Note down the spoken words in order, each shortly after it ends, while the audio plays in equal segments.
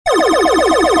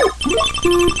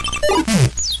Game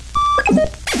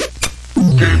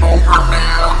over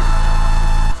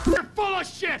now. You're full of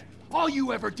shit! All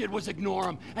you ever did was ignore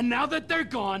them, and now that they're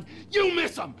gone, you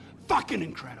miss them! Fucking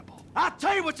incredible! I'll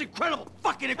tell you what's incredible!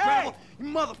 Fucking incredible! Hey! You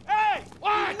mother... Hey!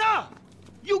 What? Nah!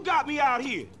 You got me out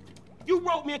here. You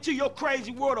wrote me into your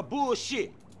crazy world of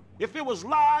bullshit. If it was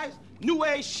lies, new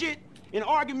age shit, and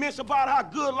arguments about how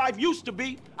good life used to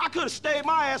be, I could have stayed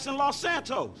my ass in Los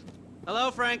Santos. Hello,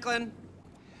 Franklin.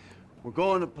 We're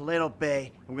going to Paleto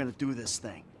Bay, and we're gonna do this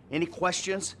thing. Any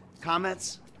questions?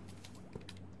 Comments?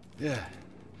 Yeah.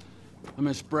 I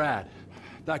miss Brad.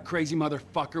 That crazy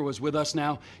motherfucker was with us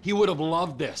now. He would have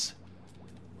loved this.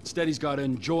 Instead, he's got to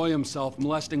enjoy himself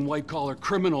molesting white-collar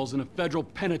criminals in a federal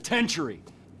penitentiary.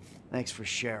 Thanks for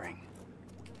sharing.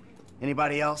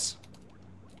 Anybody else?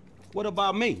 What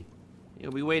about me?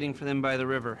 You'll be waiting for them by the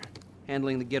river,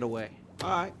 handling the getaway. All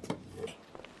right.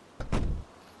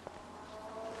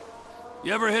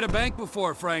 You ever hit a bank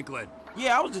before, Franklin?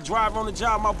 Yeah, I was the driver on the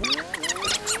job, my boy.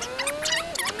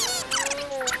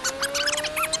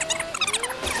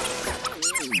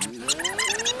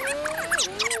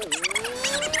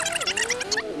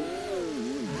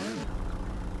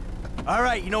 All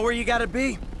right, you know where you gotta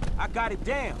be? I got it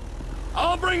down.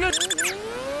 I'll bring it.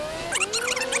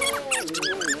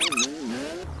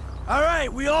 All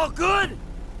right, we all good?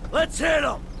 Let's hit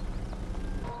them!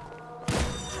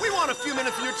 We want a few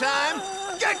minutes of your time.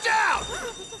 Get down!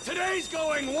 Today's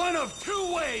going one of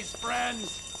two ways,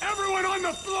 friends. Everyone on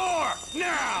the floor,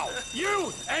 now!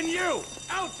 You and you,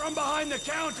 out from behind the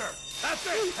counter. That's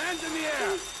it, hands in the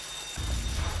air.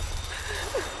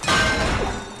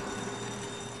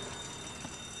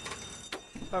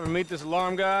 Ever meet this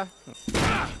alarm guy?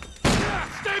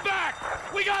 Stay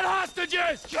back! We got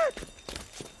hostages!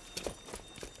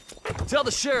 Tell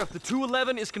the sheriff the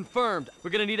 211 is confirmed.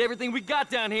 We're gonna need everything we got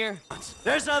down here.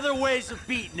 There's other ways of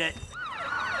beating it.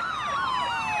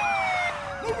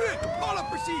 Move in! Call up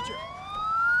procedure!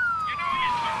 You know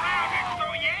you're surrounded, so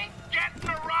you ain't getting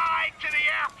a ride to the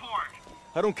airport.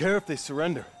 I don't care if they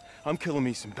surrender. I'm killing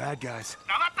me some bad guys.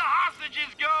 Now let the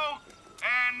hostages go,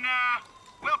 and,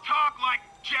 we'll talk like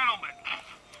gentlemen.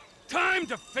 Time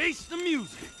to face the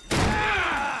music.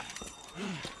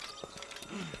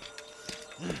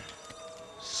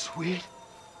 Sweet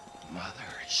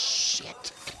mother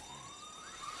shit.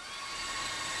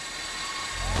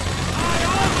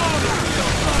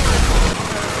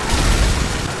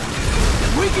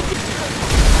 We can get...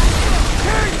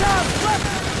 Carry down, left!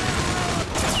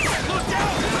 Look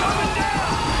out! Coming down!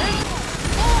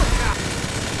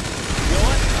 You know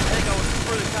what? I think I was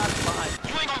further caught behind.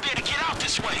 You ain't gonna be able to get out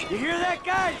this way. You hear that,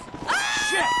 guys?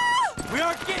 Shit! We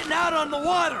aren't getting out on the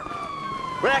water!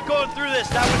 We're not going through this,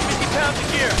 not with 50 pounds of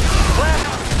gear.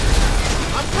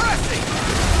 I'm pressing!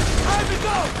 Time to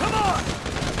go! Come on!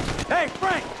 Hey,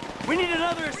 Frank! We need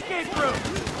another escape route!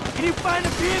 Can you find a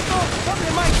vehicle?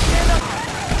 Something might stand up!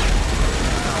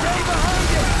 Stay behind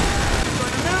it!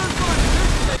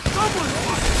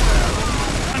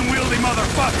 Unwieldy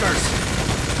motherfuckers!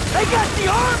 They got the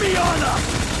army on us!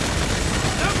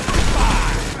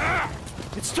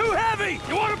 It's too heavy!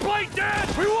 You wanna play dead?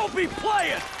 We won't be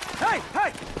playing! Hey,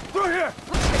 hey! Through here!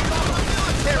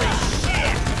 Military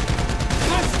shit!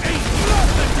 This ain't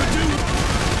nothing to do.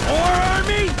 More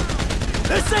army?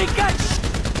 This ain't got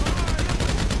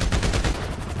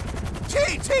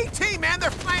T, man,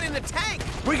 they're flying in the tank!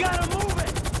 We gotta move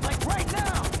it! Like right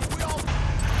now!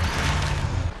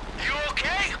 You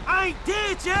okay? I ain't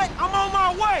dead yet. I'm on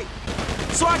my way.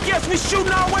 So I guess we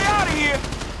shooting our way out of here.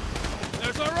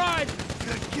 There's a ride.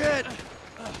 Good.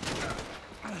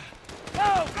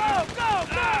 Go, go, go,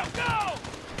 go, go!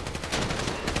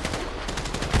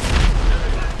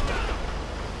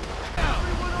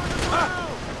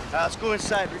 Let's go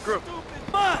inside, regroup.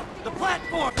 Come on! The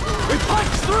platform! We punch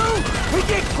through! We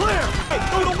get clear! Hey,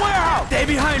 through the warehouse. Stay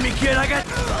behind me, kid. I got...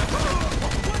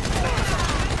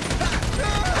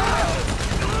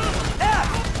 Yeah!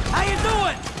 How you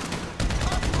doing?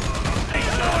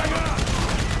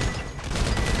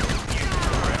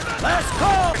 Last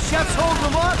call! Chef's holding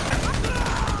them up!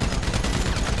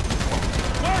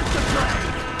 Where's the train?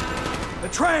 The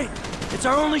train! It's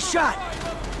our only shot!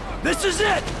 This is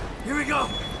it! Here we go!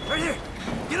 Right here!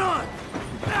 Get on!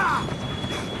 Ah!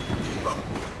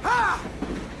 Ah!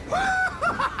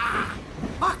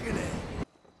 Fucking it!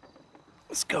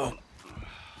 Let's go.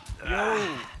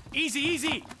 Yo! Easy,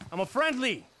 easy! I'm a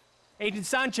friendly. Agent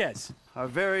Sanchez. Our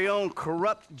very own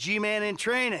corrupt G-man in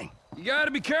training. You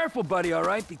gotta be careful, buddy, all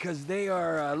right? Because they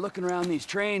are looking around these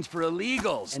trains for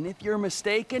illegals. And if you're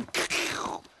mistaken,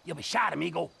 you'll be shot,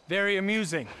 amigo. Very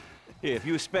amusing. Yeah, if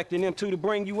you expecting them two to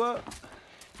bring you up,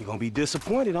 You're gonna be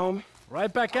disappointed, homie.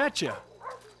 Right back at you.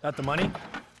 Got the money?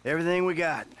 Everything we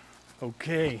got.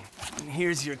 Okay,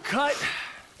 here's your cut.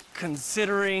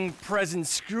 Considering present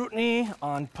scrutiny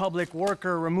on public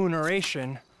worker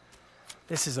remuneration,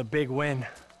 this is a big win.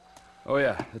 Oh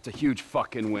yeah, that's a huge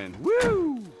fucking win.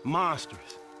 Woo! Monsters.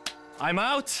 I'm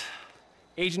out.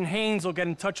 Agent Haynes will get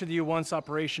in touch with you once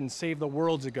Operation Save the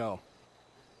World's a go.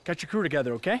 Got your crew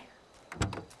together, okay?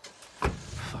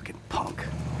 Fucking punk.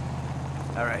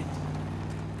 All right.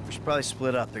 We should probably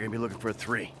split up. They're gonna be looking for a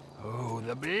 3. Oh,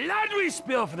 the blood we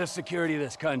spill for the security of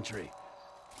this country.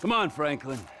 Come on,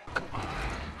 Franklin.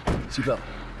 Seatbelt.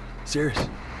 Serious.